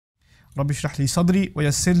رب اشرح لي صدري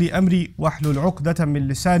ويسر لي أمري واحلل عقدة من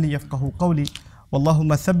لساني يفقه قولي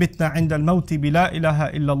اللهم ثبتنا عند الموت بلا إله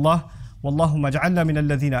إلا الله اللهم اجعلنا من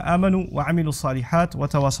الذين آمنوا وعملوا الصالحات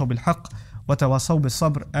وتواصوا بالحق وتواصوا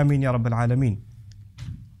بالصبر آمين يا رب العالمين.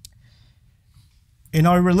 In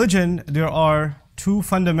our religion, there are two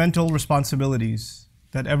fundamental responsibilities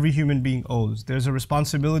that every human being owes. There's a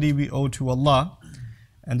responsibility we owe to Allah,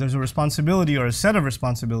 and there's a responsibility or a set of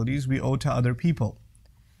responsibilities we owe to other people.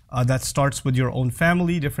 That starts with your own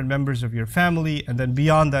family, different members of your family, and then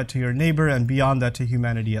beyond that to your neighbor, and beyond that to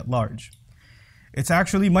humanity at large. It's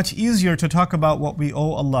actually much easier to talk about what we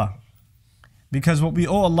owe Allah, because what we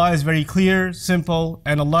owe Allah is very clear, simple,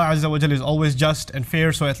 and Allah Azza wa Jalla is always just and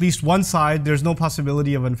fair, so at least one side there's no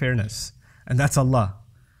possibility of unfairness, and that's Allah.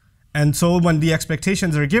 And so when the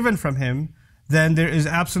expectations are given from Him, then there is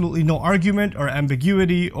absolutely no argument or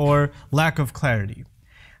ambiguity or lack of clarity.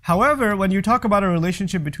 However, when you talk about a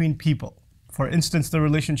relationship between people, for instance, the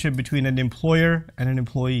relationship between an employer and an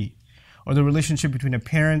employee, or the relationship between a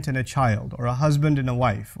parent and a child, or a husband and a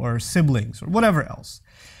wife, or siblings, or whatever else,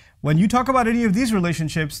 when you talk about any of these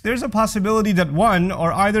relationships, there's a possibility that one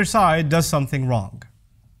or either side does something wrong.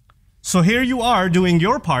 So here you are doing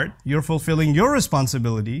your part, you're fulfilling your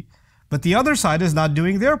responsibility, but the other side is not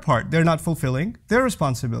doing their part. They're not fulfilling their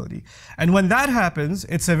responsibility. And when that happens,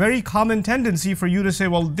 it's a very common tendency for you to say,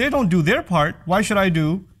 well, they don't do their part, why should I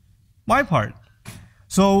do my part?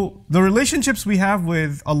 So the relationships we have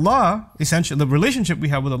with Allah, essentially, the relationship we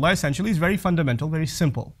have with Allah essentially is very fundamental, very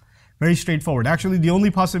simple, very straightforward. Actually, the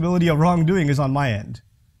only possibility of wrongdoing is on my end.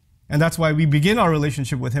 And that's why we begin our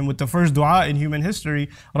relationship with Him with the first dua in human history,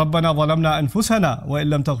 رَبَّنَا ظَلَمْنَا أَنفُسَنَا وَإِن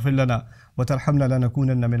لَمْ تَغْفِرْ لَنَا وَتَرْحَمْنَا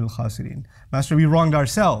لَنَكُونَنَّ مِنَ الْخَاسِرِينَ. Master, we wronged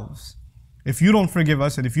ourselves. If you don't forgive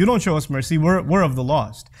us and if you don't show us mercy, we're of the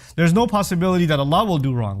lost. There's no possibility that Allah will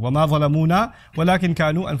do wrong. وَمَا ظَلَمُونَا وَلَكِنْ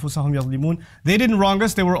كَانُوا أَنفُسَهُمْ يَظْلِمُونَ. They didn't wrong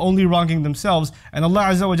us, they were only wronging themselves. And Allah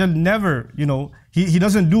Azza wa Jal never, He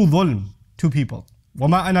doesn't do dhulm to people.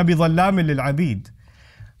 وَمَا أَنَا بِظَلَّامٍ لِلْعَبِيدِ.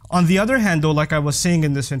 On the other hand, though, like I was saying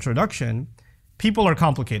in this introduction, people are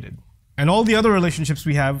complicated. And all the other relationships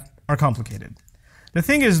we have are complicated. The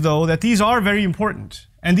thing is, though, that these are very important.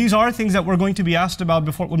 And these are things that we're going to be asked about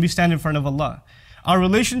before when we stand in front of Allah. Our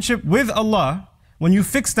relationship with Allah, when you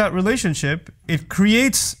fix that relationship, it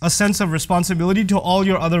creates a sense of responsibility to all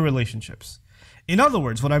your other relationships. In other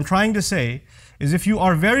words, what I'm trying to say is if you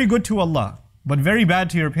are very good to Allah, but very bad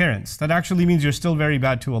to your parents, that actually means you're still very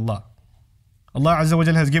bad to Allah. Allah Azza wa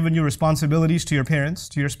Jalla has given you responsibilities to your parents,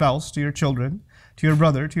 to your spouse, to your children, to your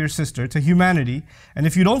brother, to your sister, to humanity. And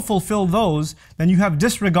if you don't fulfill those, then you have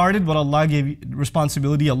disregarded what Allah gave you,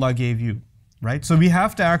 responsibility Allah gave you, right? So we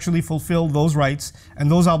have to actually fulfill those rights and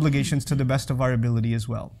those obligations to the best of our ability as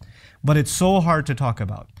well. But it's so hard to talk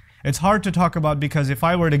about. It's hard to talk about because if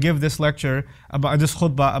I were to give this lecture, about this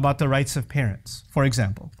khutbah about the rights of parents, for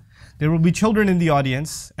example, there will be children in the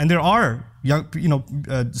audience, and there are young,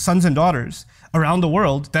 sons and daughters around the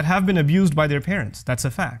world that have been abused by their parents. That's a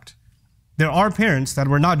fact. There are parents that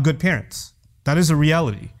were not good parents. That is a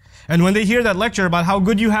reality. And when they hear that lecture about how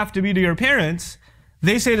good you have to be to your parents,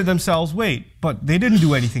 they say to themselves, wait, but they didn't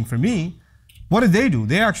do anything for me. What did they do?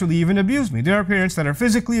 They actually even abused me. There are parents that are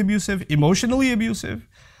physically abusive, emotionally abusive.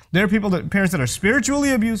 There are parents that are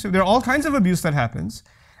spiritually abusive. There are all kinds of abuse that happens.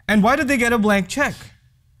 And why did they get a blank check?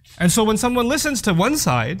 And so when someone listens to one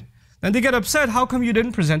side, then they get upset, how come you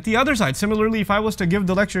didn't present the other side? Similarly, if I was to give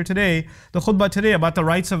the lecture today, the khutbah today about the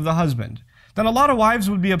rights of the husband, then a lot of wives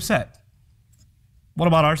would be upset. What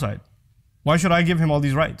about our side? Why should I give him all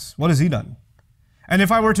these rights? What has he done? And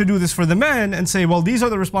if I were to do this for the men and say, well, these are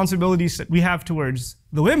the responsibilities that we have towards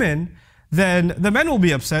the women, then the men will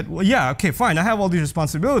be upset. Well, yeah, okay, fine, I have all these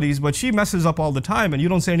responsibilities, but she messes up all the time and you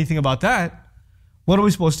don't say anything about that. What are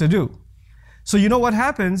we supposed to do? So you know what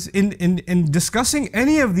happens in discussing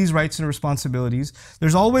any of these rights and responsibilities,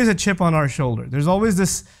 there's always a chip on our shoulder. There's always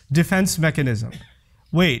this defense mechanism.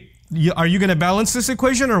 Wait, are you going to balance this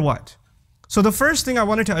equation or what? So the first thing I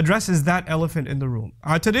wanted to address is that elephant in the room.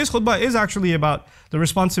 Today's khutbah is actually about the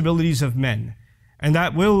responsibilities of men. And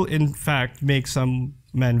that will, in fact, make some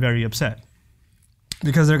men very upset.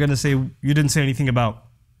 Because they're going to say, you didn't say anything about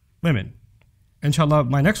women. Inshallah,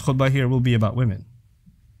 my next khutbah here will be about women.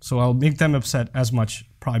 So I'll make them upset as much,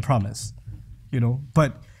 I promise.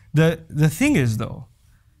 But the thing is, though,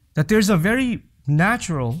 that there's a very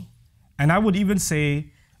natural, and I would even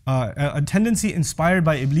say a tendency inspired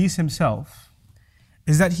by Iblis himself,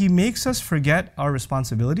 is that he makes us forget our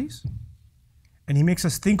responsibilities, and he makes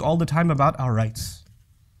us think all the time about our rights.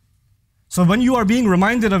 So when you are being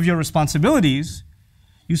reminded of your responsibilities,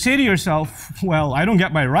 you say to yourself, well, I don't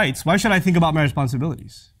get my rights, why should I think about my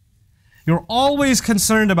responsibilities? You're always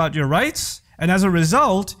concerned about your rights, and as a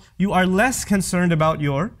result, you are less concerned about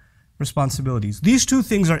your responsibilities. These two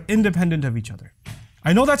things are independent of each other.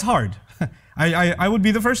 I know that's hard. I would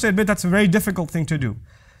be the first to admit that's a very difficult thing to do.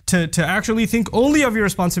 To actually think only of your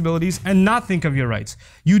responsibilities and not think of your rights.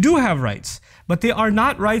 You do have rights, but they are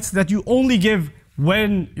not rights that you only give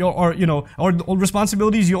when or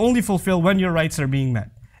responsibilities you only fulfill when your rights are being met.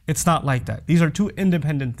 It's not like that. These are two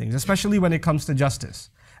independent things, especially when it comes to justice,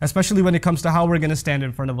 especially when it comes to how we're going to stand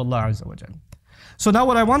in front of Allah Azza wa Jal. So now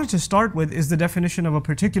what I wanted to start with is the definition of a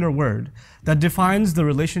particular word that defines the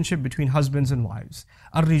relationship between husbands and wives.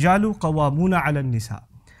 Ar-rijalu qawwamuna 'ala an-nisa.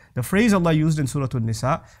 The phrase Allah used in Surah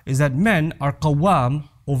An-Nisa is that men are qawwam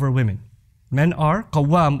over women. Men are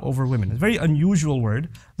qawwam over women. It's a very unusual word,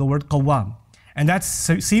 the word qawwam. And that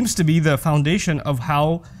seems to be the foundation of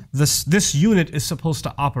how this unit is supposed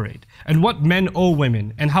to operate. And what men owe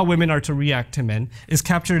women and how women are to react to men is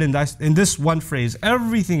captured in this one phrase.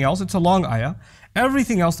 Everything else, it's a long ayah,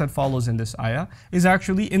 everything else that follows in this ayah is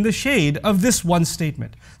actually in the shade of this one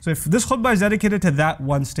statement. So if this khutbah is dedicated to that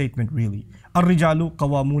one statement really. Ar-rijalu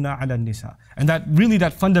qawwamuna 'ala an-nisa. And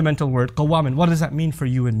that fundamental word, qawwam, and what does that mean for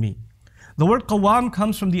you and me? The word qawwam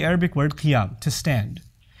comes from the Arabic word qiyam, to stand.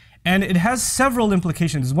 And it has several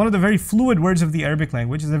implications. It's one of the very fluid words of the Arabic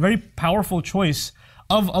language. It's a very powerful choice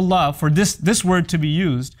of Allah for this word to be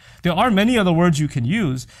used. There are many other words you can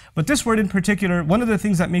use, but this word in particular, one of the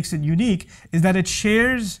things that makes it unique is that it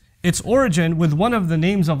shares its origin with one of the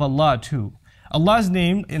names of Allah too. Allah's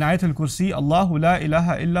name in Ayat al-Kursi, Allahu la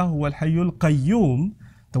ilaha illa huwa al-hayyul qayyum,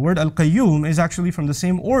 the word al-qayyum is actually from the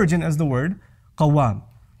same origin as the word qawwam.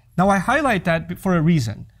 Now I highlight that for a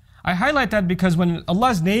reason. I highlight that because when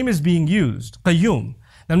Allah's name is being used, qayyum,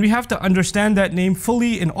 then we have to understand that name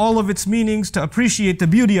fully in all of its meanings to appreciate the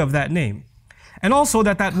beauty of that name. And also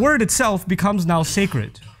that word itself becomes now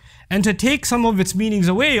sacred. And to take some of its meanings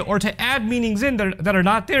away or to add meanings in that are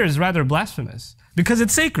not there is rather blasphemous. Because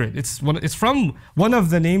it's sacred. It's from one of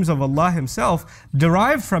the names of Allah Himself.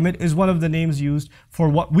 Derived from it is one of the names used for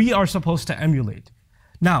what we are supposed to emulate.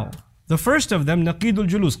 Now, the first of them, naqidul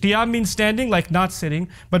julus. Qiyam means standing, like not sitting.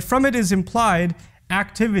 But from it is implied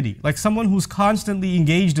activity, like someone who's constantly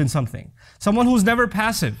engaged in something. Someone who's never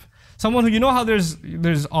passive. Someone who, you know how there's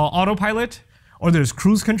autopilot? Or there's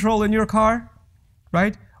cruise control in your car?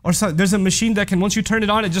 Right? Or there's a machine that can, once you turn it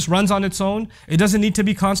on, it just runs on its own. It doesn't need to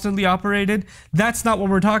be constantly operated. That's not what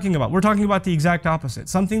we're talking about. We're talking about the exact opposite.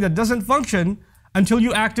 Something that doesn't function until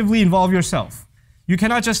you actively involve yourself. You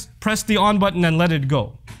cannot just press the on button and let it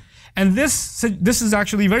go. And this is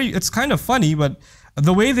actually it's kind of funny, but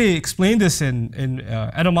the way they explain this in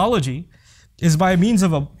etymology is by means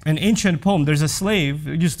of an ancient poem. There's a slave,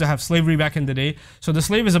 we used to have slavery back in the day. So the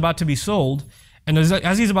slave is about to be sold. And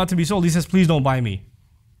as he's about to be sold, he says, please don't buy me.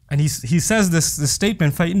 And he says this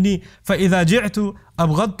statement, فَإِنِّي فَإِذَا جِعْتُ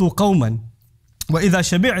أَبْغَضْتُ قَوْمًا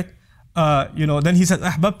وَإِذَا شَبِعْتُ then he says,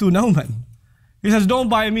 أَحْبَبْتُ نَوْمًا. He says, don't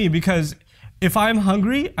buy me, because if I'm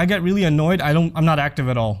hungry, I get really annoyed. I'm not active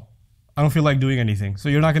at all. I don't feel like doing anything. So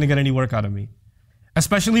you're not going to get any work out of me.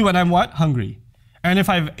 Especially when I'm what? Hungry. And if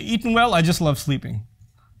I've eaten well, I just love sleeping.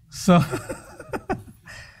 So,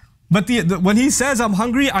 but when he says I'm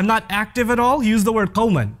hungry, I'm not active at all, he used the word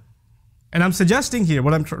qawman. And I'm suggesting here,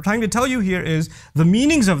 what I'm trying to tell you here is the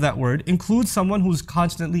meanings of that word include someone who's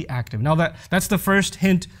constantly active. Now that's the first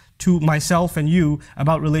hint to myself and you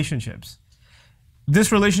about relationships.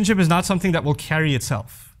 This relationship is not something that will carry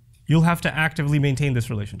itself. You'll have to actively maintain this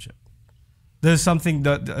relationship. There's something,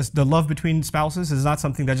 the love between spouses is not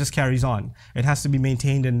something that just carries on. It has to be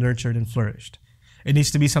maintained and nurtured and flourished. It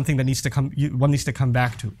needs to be something that one needs to come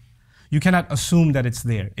back to. You cannot assume that it's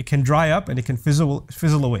there. It can dry up and it can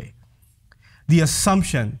fizzle away. The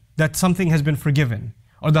assumption that something has been forgiven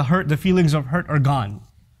or the feelings of hurt are gone.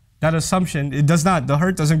 That assumption, the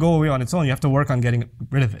hurt doesn't go away on its own. You have to work on getting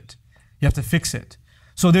rid of it. You have to fix it.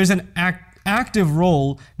 So there's an active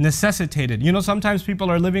role necessitated. You know, sometimes people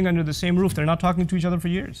are living under the same roof. They're not talking to each other for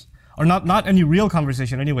years. Or not any real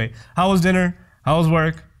conversation anyway. How was dinner? How was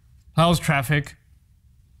work? How was traffic?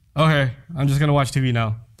 Okay, I'm just gonna watch TV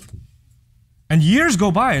now. And years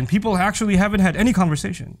go by and people actually haven't had any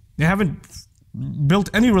conversation. They haven't built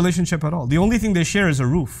any relationship at all. The only thing they share is a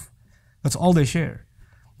roof. That's all they share.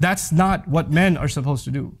 That's not what men are supposed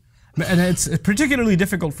to do. And it's particularly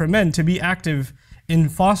difficult for men to be active in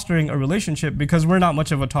fostering a relationship because we're not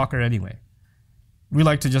much of a talker anyway. We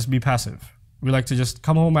like to just be passive. We like to just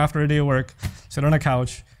come home after a day of work, sit on a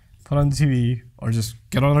couch, put on the TV, or just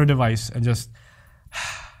get on our device and just,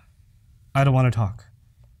 I don't want to talk.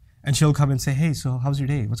 And she'll come and say, hey, so how's your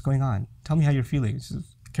day? What's going on? Tell me how you're feeling. She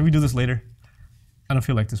says, can we do this later? I don't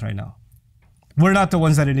feel like this right now. We're not the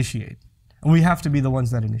ones that initiate. And we have to be the ones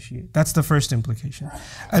that initiate. That's the first implication.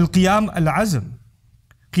 Al-qiyam al-azm.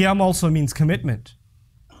 Qiyam also means commitment.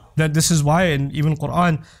 That this is why in even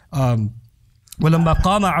Quran, وَلَمَّا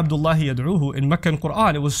قَامَ عَبْدُ اللَّهِ يَدْعُوهُ, in Meccan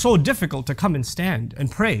Quran, it was so difficult to come and stand and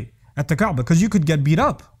pray at the Kaaba because you could get beat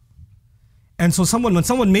up. And so when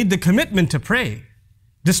someone made the commitment to pray,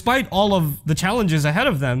 despite all of the challenges ahead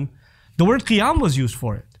of them, the word qiyam was used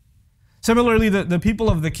for it. Similarly, the people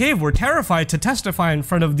of the cave were terrified to testify in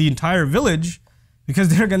front of the entire village because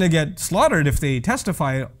they're going to get slaughtered if they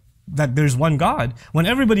testify that there's one God, when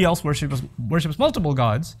everybody else worships multiple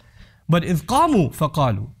gods. But إِذْ قَامُوا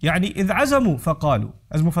فَقَالُوا, يعني إِذْ عَزَمُوا فَقَالُوا,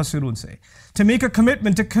 as Mufassirun say. To make a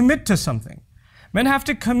commitment, to commit to something. Men have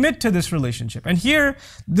to commit to this relationship. And here,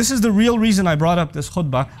 this is the real reason I brought up this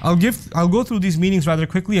khutbah. I'll go through these meanings rather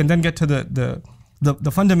quickly and then get to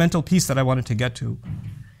the fundamental piece that I wanted to get to.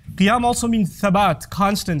 Qiyam also means thabat,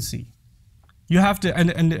 constancy. You have to,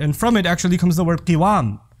 and from it actually comes the word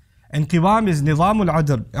qiwam. And qiwam is nizamul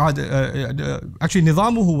adr. Actually,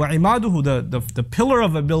 nizamuhu wa imaduhu, the pillar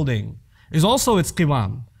of a building, is also its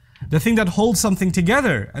qiwam. The thing that holds something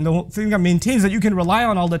together and the thing that maintains, that you can rely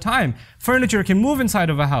on all the time. Furniture can move inside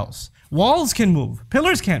of a house. Walls can move.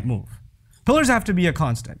 Pillars can't move. Pillars have to be a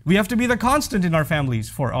constant. We have to be the constant in our families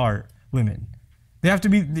for our women. They have to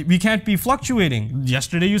be, we can't be fluctuating.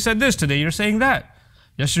 Yesterday you said this, today you're saying that.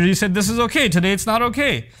 Yesterday you said this is okay, today it's not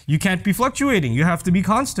okay. You can't be fluctuating, you have to be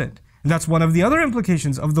constant. And that's one of the other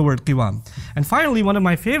implications of the word qiwam. And finally, one of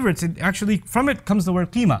my favorites, from it comes the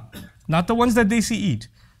word qima. Not the ones that they see eat.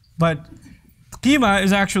 But qima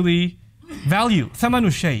is actually value,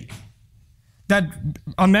 thamanu shay. That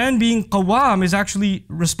a man being qawwam is actually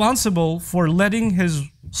responsible for letting his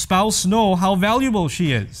spouse know how valuable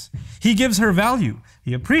she is. He gives her value.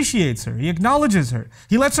 He appreciates her. He acknowledges her.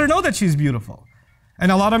 He lets her know that she's beautiful.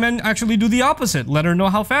 And a lot of men actually do the opposite. Let her know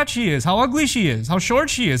how fat she is, how ugly she is, how short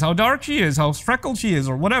she is, how dark she is, how freckled she is,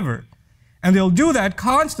 or whatever. And they'll do that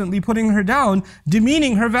constantly, putting her down,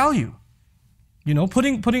 demeaning her value. You know,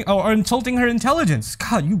 or insulting her intelligence.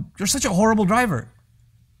 God, you're such a horrible driver.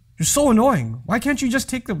 You're so annoying. Why can't you just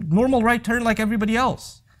take the normal right turn like everybody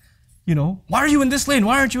else? You know, why are you in this lane?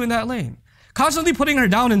 Why aren't you in that lane? Constantly putting her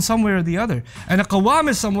down in some way or the other. And a qawwam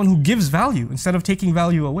is someone who gives value instead of taking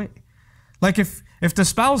value away. Like if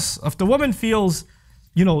the woman feels,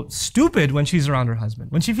 you know, stupid when she's around her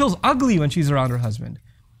husband, when she feels ugly when she's around her husband,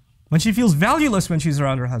 when she feels valueless when she's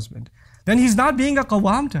around her husband, then he's not being a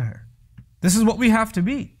qawwam to her. This is what we have to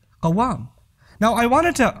be, qawwam. Now I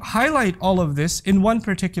wanted to highlight all of this in one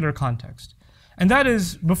particular context. And that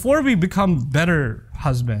is, before we become better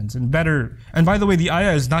husbands and by the way, the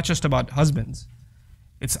ayah is not just about husbands.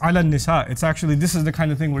 It's ala nisa. It's actually, this is the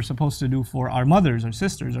kind of thing we're supposed to do for our mothers, our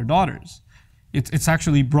sisters, our daughters. It's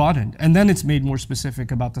actually broadened. And then it's made more specific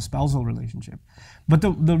about the spousal relationship. But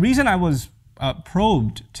the reason I was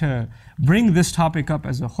probed to bring this topic up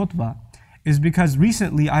as a khutbah is because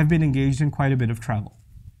recently I've been engaged in quite a bit of travel.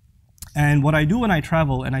 And what I do when I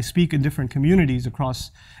travel and I speak in different communities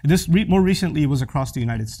across, more recently was across the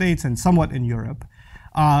United States and somewhat in Europe.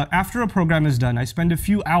 After a program is done, I spend a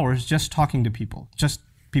few hours just talking to people.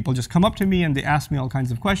 People just come up to me and they ask me all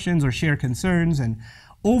kinds of questions or share concerns. And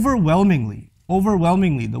overwhelmingly,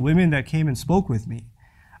 the women that came and spoke with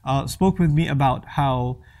me about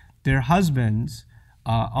how their husbands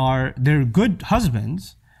they're good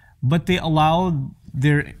husbands, but they allow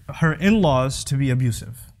her in-laws to be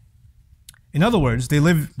abusive. In other words, they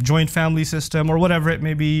live joint family system or whatever it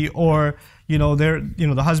may be, or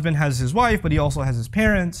the husband has his wife, but he also has his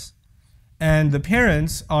parents, and the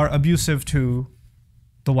parents are abusive to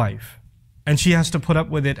the wife, and she has to put up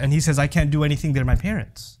with it. And he says, "I can't do anything. They're my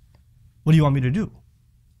parents. What do you want me to do?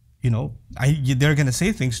 They're going to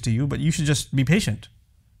say things to you, but you should just be patient,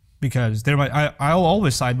 because I'll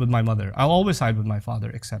always side with my mother. I'll always side with my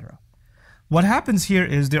father, etc." What happens here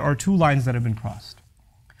is there are two lines that have been crossed.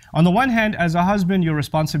 On the one hand, as a husband, your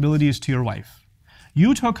responsibility is to your wife.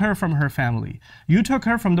 You took her from her family. You took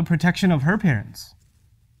her from the protection of her parents.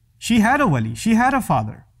 She had a wali, she had a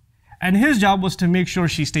father. And his job was to make sure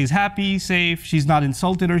she stays happy, safe, she's not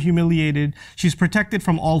insulted or humiliated, she's protected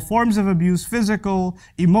from all forms of abuse, physical,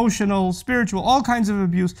 emotional, spiritual, all kinds of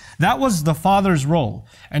abuse. That was the father's role.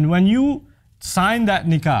 And when you signed that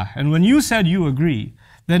nikah, and when you said you agree,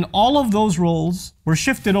 then all of those roles were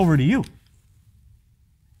shifted over to you.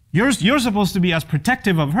 You're supposed to be as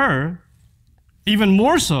protective of her, even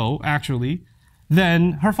more so, actually,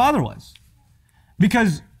 than her father was.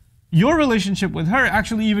 Because your relationship with her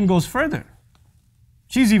actually even goes further.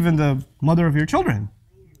 She's even the mother of your children.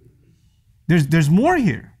 There's more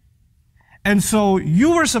here. And so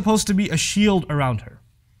you were supposed to be a shield around her.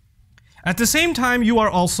 At the same time, you are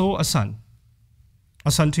also a son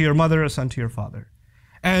to your mother, a son to your father.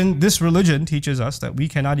 And this religion teaches us that we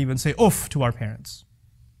cannot even say oof to our parents.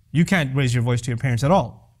 You can't raise your voice to your parents at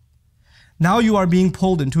all. Now you are being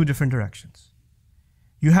pulled in two different directions.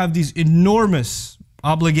 You have these enormous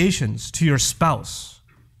obligations to your spouse.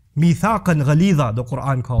 Mithaqan ghalidha, the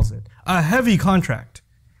Quran calls it. A heavy contract,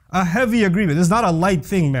 a heavy agreement. It's not a light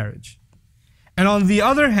thing, marriage. And on the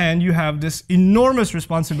other hand, you have this enormous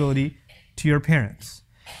responsibility to your parents.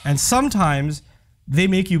 And sometimes they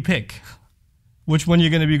make you pick which one you're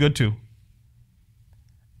going to be good to.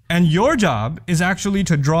 And your job is actually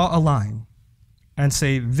to draw a line and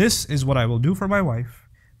say, this is what I will do for my wife.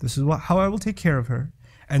 This is how I will take care of her.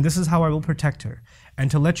 And this is how I will protect her. And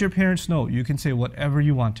to let your parents know, you can say whatever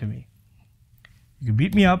you want to me. You can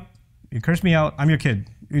beat me up, you curse me out, I'm your kid.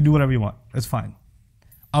 You do whatever you want, that's fine.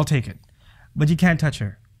 I'll take it. But you can't touch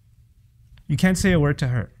her. You can't say a word to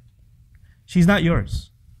her. She's not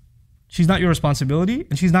yours. She's not your responsibility,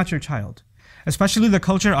 and she's not your child. Especially the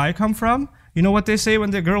culture I come from, you know what they say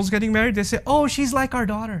when the girl's getting married? They say, oh, she's like our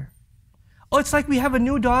daughter. Oh, it's like we have a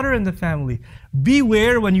new daughter in the family.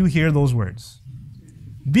 Beware when you hear those words.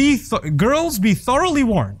 Girls, be thoroughly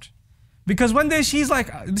warned. Because when they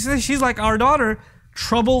say she's like our daughter,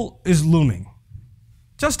 trouble is looming.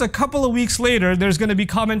 Just a couple of weeks later, there's going to be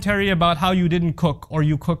commentary about how you didn't cook, or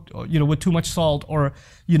you cooked, with too much salt, or,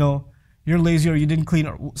 you're lazy, or you didn't clean,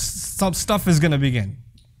 or some stuff is going to begin.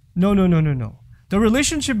 No. The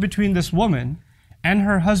relationship between this woman and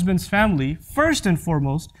her husband's family, first and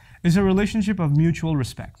foremost, is a relationship of mutual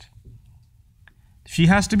respect. She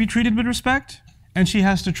has to be treated with respect, and she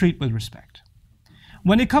has to treat with respect.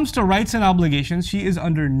 When it comes to rights and obligations, she is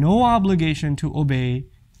under no obligation to obey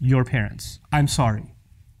your parents. I'm sorry.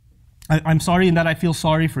 I'm sorry in that I feel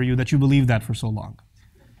sorry for you that you believed that for so long.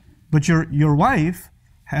 But your wife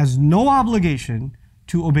has no obligation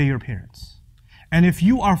to obey your parents. And if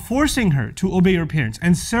you are forcing her to obey your parents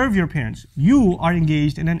and serve your parents, you are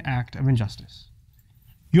engaged in an act of injustice.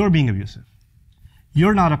 You're being abusive.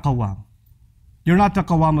 You're not a qawwam. You're not the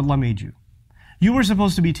qawwam Allah made you. You were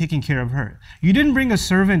supposed to be taking care of her. You didn't bring a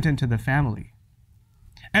servant into the family.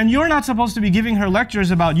 And you're not supposed to be giving her lectures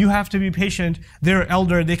about you have to be patient, they're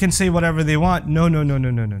elder, they can say whatever they want. No.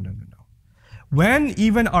 When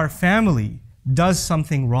even our family does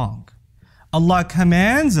something wrong, Allah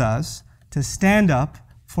commands us to stand up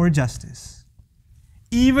for justice.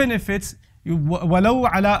 Even if it's وَلَوْ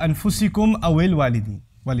عَلَىٰ أَنفُسِكُمْ أَوِ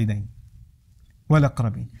الْوَالِدَيْنِ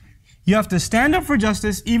وَالْأَقْرَبِينَ. You have to stand up for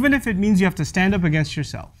justice, even if it means you have to stand up against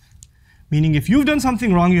yourself. Meaning if you've done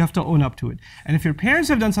something wrong, you have to own up to it. And if your parents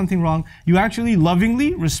have done something wrong, you actually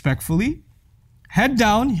lovingly, respectfully, head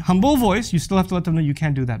down, humble voice, you still have to let them know, you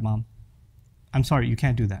can't do that, Mom. I'm sorry, you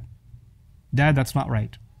can't do that. Dad, that's not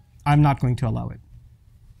right. I'm not going to allow it.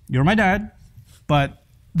 You're my dad, but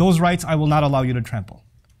those rights I will not allow you to trample.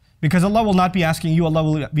 Because Allah will not be asking you, Allah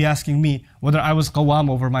will be asking me whether I was qawwam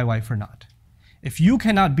over my wife or not. If you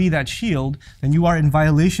cannot be that shield, then you are in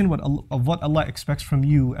violation of what Allah expects from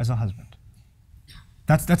you as a husband.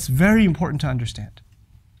 That's very important to understand.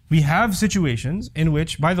 We have situations in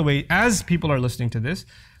which, by the way, as people are listening to this,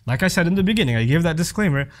 like I said in the beginning, I gave that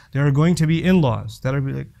disclaimer, there are going to be in-laws that are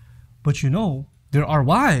like, but there are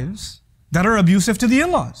wives that are abusive to the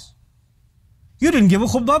in-laws. You didn't give a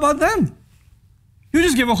khutbah about them. You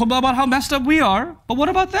just give a khutbah about how messed up we are, but what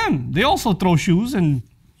about them? They also throw shoes and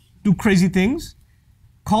do crazy things.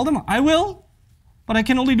 Call them. I will, but I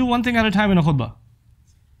can only do one thing at a time in a khutbah.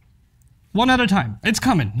 One at a time. It's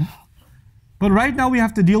coming. But right now we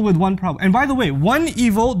have to deal with one problem. And by the way, one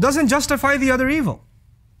evil doesn't justify the other evil.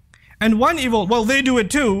 And one evil, well, they do it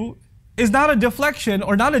too, is not a deflection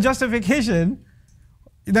or not a justification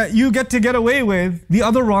that you get to get away with the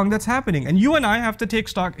other wrong that's happening. And you and I have to take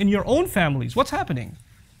stock in your own families. What's happening?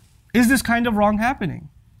 Is this kind of wrong happening?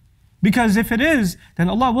 Because if it is, then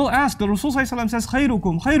Allah will ask. The Rasul says,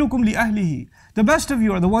 خَيْرُكُمْ لِأَهْلِهِ. The best of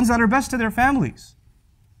you are the ones that are best to their families.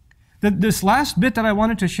 This last bit that I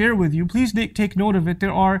wanted to share with you, please take note of it.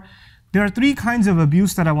 There are three kinds of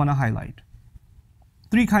abuse that I want to highlight.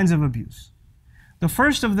 Three kinds of abuse. The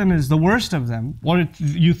first of them is the worst of them, or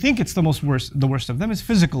you think it's the worst of them, is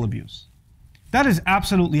physical abuse. That is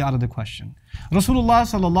absolutely out of the question. Rasulullah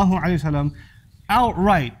sallallahu alaihi wasallam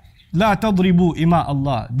outright, لا تضربوا إماء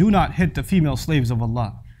Allah, do not hit the female slaves of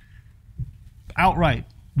Allah. Outright.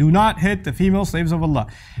 Do not hit the female slaves of Allah.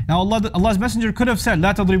 Now Allah's Messenger could have said,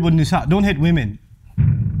 لا تضربوا النساء, don't hit women.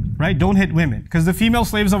 Right? Don't hit women. Because the female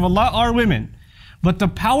slaves of Allah are women. But the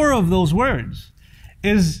power of those words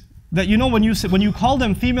is that, you know, when you call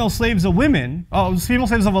them female slaves of women, female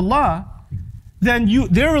slaves of Allah, then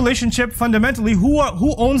their relationship fundamentally, who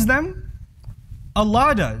owns them?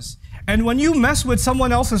 Allah does. And when you mess with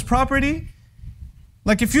someone else's property,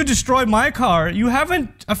 like if you destroy my car, you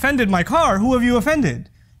haven't offended my car. Who have you offended?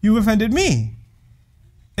 You offended me.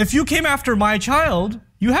 If you came after my child,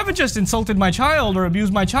 you haven't just insulted my child or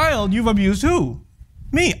abused my child, you've abused who?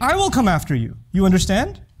 Me. I will come after you. You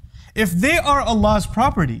understand? If they are Allah's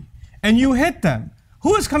property and you hit them,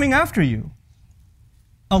 who is coming after you?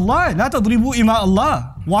 Allah. La tadribu ima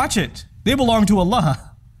Allah. Watch it. They belong to Allah.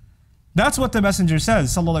 That's what the Messenger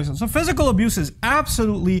says, sallallahu alaihi wasallam. So physical abuse is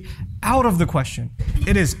absolutely out of the question.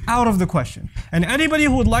 It is out of the question. And anybody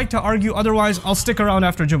who would like to argue otherwise, I'll stick around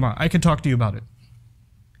after Jummah. I can talk to you about it.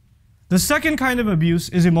 The second kind of abuse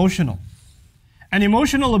is emotional. And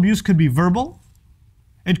emotional abuse could be verbal.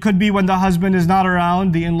 It could be when the husband is not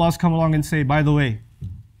around, the in-laws come along and say, by the way,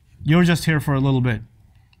 you're just here for a little bit.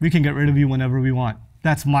 We can get rid of you whenever we want.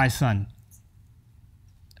 That's my son.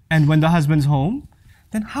 And when the husband's home,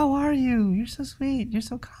 then how are you? You're so sweet. You're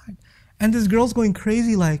so kind. And this girl's going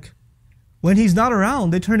crazy like, when he's not around,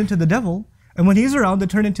 they turn into the devil. And when he's around, they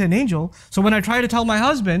turn into an angel. So when I try to tell my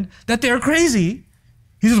husband that they're crazy,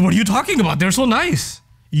 he says, what are you talking about? They're so nice.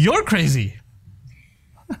 You're crazy.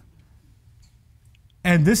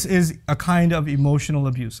 And this is a kind of emotional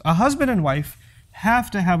abuse. A husband and wife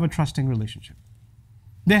have to have a trusting relationship.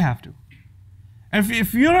 They have to.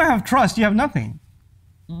 If you don't have trust, you have nothing.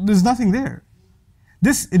 There's nothing there.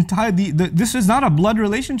 This is not a blood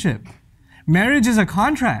relationship. Marriage is a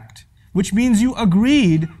contract, which means you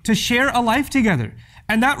agreed to share a life together.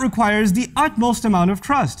 And that requires the utmost amount of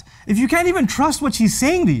trust. If you can't even trust what she's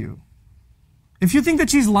saying to you, if you think that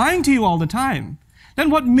she's lying to you all the time, then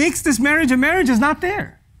what makes this marriage a marriage is not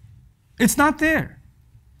there. It's not there.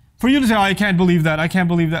 For you to say, oh, I can't believe that, I can't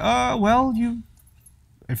believe that. Well,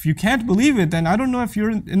 if you can't believe it, then I don't know if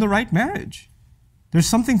you're in the right marriage. There's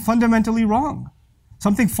something fundamentally wrong.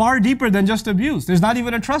 Something far deeper than just abuse. There's not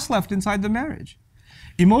even a trust left inside the marriage.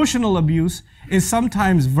 Emotional abuse is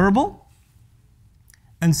sometimes verbal,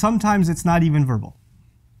 and sometimes it's not even verbal.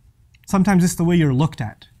 Sometimes it's the way you're looked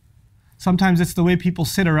at. Sometimes it's the way people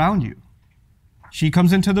sit around you. She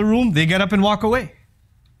comes into the room, they get up and walk away.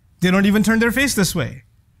 They don't even turn their face this way.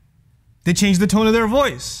 They change the tone of their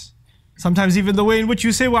voice. Sometimes even the way in which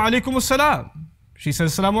you say, wa alaikum assalam. She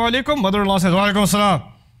says, assalamu alaikum. Mother-in-law says, wa alaikum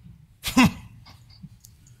assalam.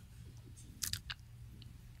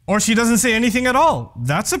 Or she doesn't say anything at all.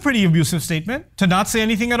 That's a pretty abusive statement, to not say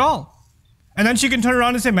anything at all. And then she can turn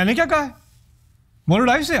around and say, maine kya kaha? What did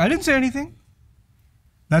I say? I didn't say anything.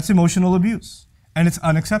 That's emotional abuse. And it's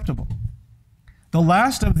unacceptable. The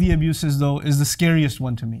last of the abuses, though, is the scariest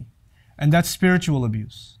one to me. And that's spiritual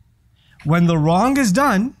abuse. When the wrong is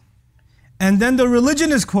done, and then the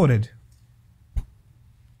religion is quoted.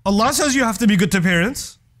 Allah says you have to be good to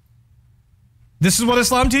parents. This is what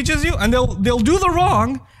Islam teaches you. And they'll do the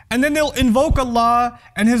wrong, and then they'll invoke Allah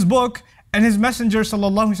and His book and His Messenger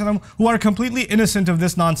sallallahu alaihi wasallam, who are completely innocent of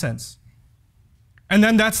this nonsense. And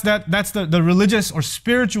then that's the religious or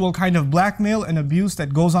spiritual kind of blackmail and abuse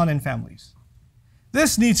that goes on in families.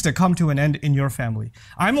 This needs to come to an end in your family.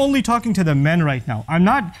 I'm only talking to the men right now. I'm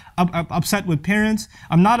not upset with parents.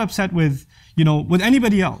 I'm not upset with, with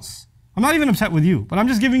anybody else. I'm not even upset with you, but I'm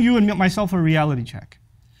just giving you and myself a reality check.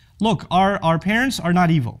 Look, our parents are not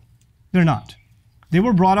evil. They're not. They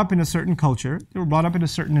were brought up in a certain culture. They were brought up in a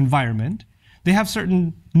certain environment. They have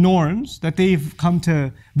certain norms that they've come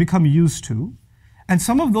to become used to. And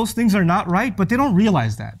some of those things are not right, but they don't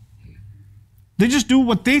realize that. They just do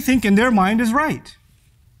what they think in their mind is right.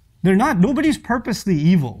 They're not. Nobody's purposely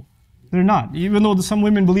evil. They're not. Even though some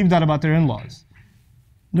women believe that about their in-laws.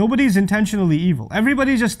 Nobody's intentionally evil.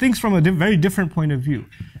 Everybody just thinks from a very different point of view.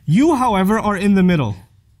 You, however, are in the middle.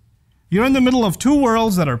 You're in the middle of two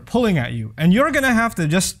worlds that are pulling at you. And you're going to have to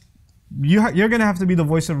you're going to have to be the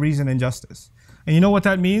voice of reason and justice. And you know what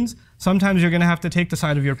that means? Sometimes you're going to have to take the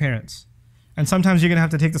side of your parents. And sometimes you're going to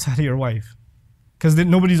have to take the side of your wife. Because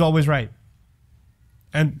nobody's always right.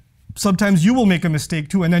 And sometimes you will make a mistake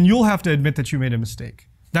too, and then you'll have to admit that you made a mistake.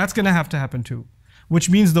 That's going to have to happen too. Which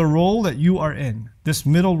means the role that you are in, this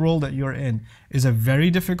middle role that you're in, is a very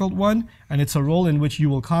difficult one, and it's a role in which you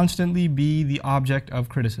will constantly be the object of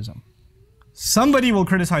criticism. Somebody will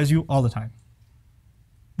criticize you all the time.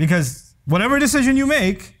 Because whatever decision you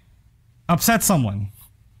make upsets someone.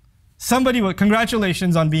 Somebody will,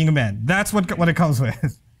 congratulations on being a man. That's what it comes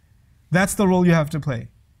with. That's the role you have to play.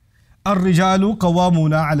 الرجال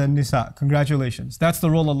قوامون على النساء. Congratulations. That's the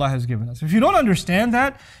role Allah has given us. If you don't understand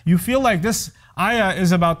that, you feel like this ayah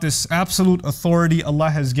is about this absolute authority Allah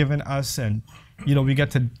has given us, and we get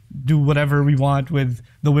to do whatever we want with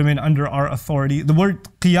the women under our authority. The word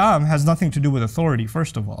qiyam has nothing to do with authority,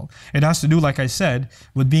 first of all. It has to do, like I said,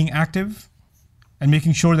 with being active and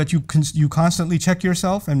making sure that you constantly check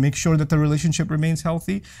yourself and make sure that the relationship remains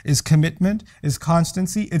healthy, is commitment, is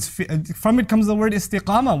constancy. From it comes the word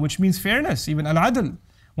istiqama, which means fairness, even al-adl.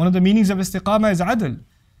 One of the meanings of istiqama is adl,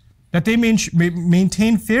 that they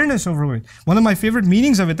maintain fairness over it. One of my favorite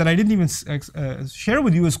meanings of it that I didn't even share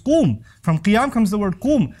with you is qum. From qiyam comes the word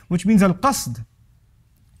qum, which means al-qasd.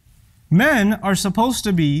 Men are supposed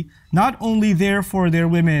to be not only there for their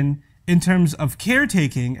women in terms of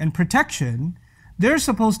caretaking and protection, they're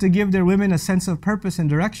supposed to give their women a sense of purpose and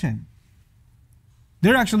direction.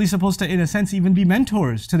 They're actually supposed to, in a sense, even be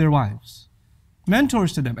mentors to their wives.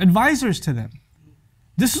 Mentors to them, advisors to them.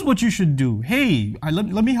 This is what you should do. Hey,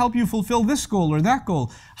 let me help you fulfill this goal or that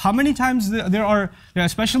goal. How many times there are,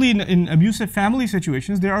 especially in abusive family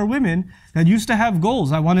situations, there are women that used to have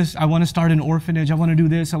goals. I want to start an orphanage. I want to do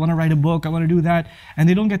this. I want to write a book. I want to do that. And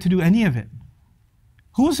they don't get to do any of it.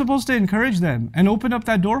 Who is supposed to encourage them and open up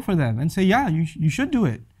that door for them and say, yeah, you should do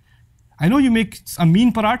it. I know you make a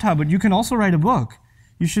mean paratha, but you can also write a book.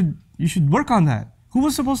 You should work on that. Who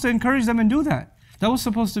was supposed to encourage them and do that? That was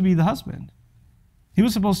supposed to be the husband. He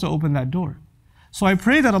was supposed to open that door. So I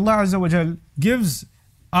pray that Allah Azza wa Jal gives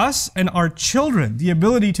us and our children the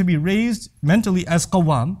ability to be raised mentally as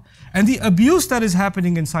qawwam, and the abuse that is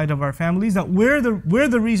happening inside of our families, that we're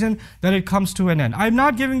the reason that it comes to an end. I'm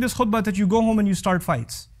not giving this khutbah that you go home and you start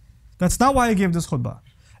fights. That's not why I gave this khutbah.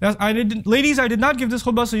 Ladies, I did not give this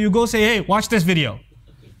khutbah so you go say, hey, watch this video.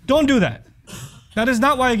 Don't do that. That is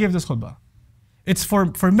not why I gave this khutbah. It's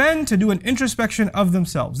for men to do an introspection of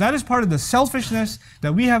themselves. That is part of the selfishness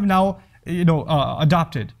that we have now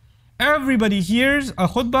adopted. Everybody hears a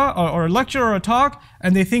khutbah or a lecture or a talk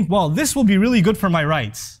and they think, well, this will be really good for my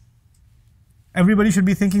rights. Everybody should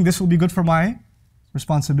be thinking this will be good for my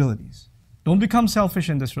responsibilities. Don't become selfish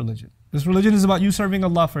in this religion. This religion is about you serving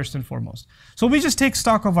Allah first and foremost. So we just take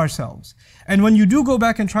stock of ourselves. And when you do go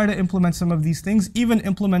back and try to implement some of these things, even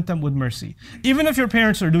implement them with mercy. Even if your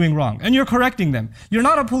parents are doing wrong and you're correcting them, you're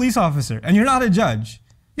not a police officer and you're not a judge.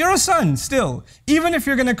 You're a son still. Even if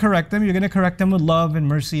you're going to correct them, you're going to correct them with love and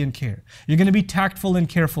mercy and care. You're going to be tactful and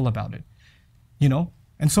careful about it.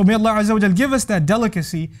 And so may Allah Azza wa Jal give us that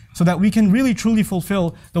delicacy so that we can really truly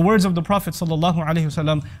fulfill the words of the Prophet sallallahu alaihi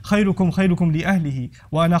wasallam, خَيْرُكُمْ خَيْرُكُمْ لِأَهْلِهِ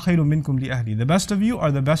وَأَنَا خَيْرٌ مِّنْكُمْ لِأَهْلِي. The best of you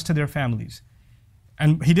are the best to their families.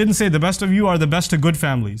 And he didn't say the best of you are the best to good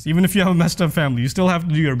families. Even if you have a messed up family, you still have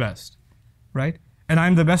to do your best. Right? And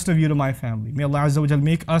I'm the best of you to my family. May Allah Azza wa Jal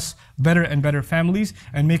make us better and better families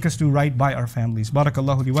and make us do right by our families.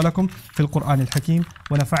 Barakallahu li wa lakum fil Qur'an al-Hakim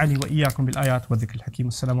wa nafa'ani wa iyyakum bil ayat wa dhikr al-Hakim.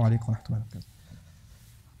 Assalamu alaikum wa rahmatullahi wa barakatuh.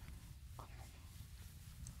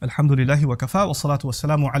 الحمد لله وكفى والصلاة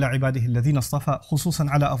والسلام على عباده الذين اصطفى خصوصا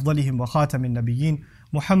على أفضلهم وخاتم النبيين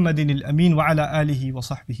محمد الأمين وعلى آله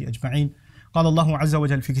وصحبه أجمعين. قال الله عز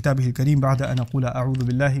وجل في كتابه الكريم بعد أن أقول أعوذ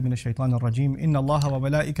بالله من الشيطان الرجيم إن الله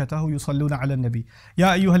وملائكته يصلون على النبي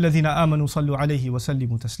يا أيها الذين آمنوا صلوا عليه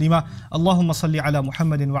وسلموا تسليما اللهم صل على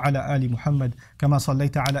محمد وعلى آل محمد كما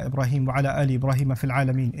صليت على إبراهيم وعلى آل إبراهيم في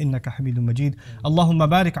العالمين إنك حميد مجيد اللهم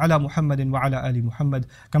بارك على محمد وعلى آل محمد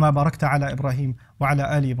كما باركت على إبراهيم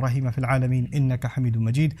وعلى آل إبراهيم في العالمين إنك حميد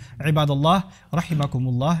مجيد. عباد الله رحمكم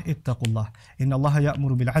الله اتقوا الله إن الله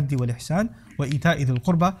يأمر بالعدل والإحسان وإيتاء ذي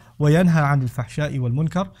القربى وينهى عن الفحشاء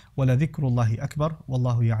والمنكر ولذكر الله أكبر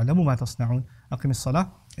والله يعلم ما تصنعون. أقم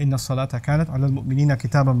الصلاة إن الصلاة كانت على المؤمنين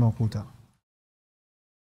كتابا موقوتا.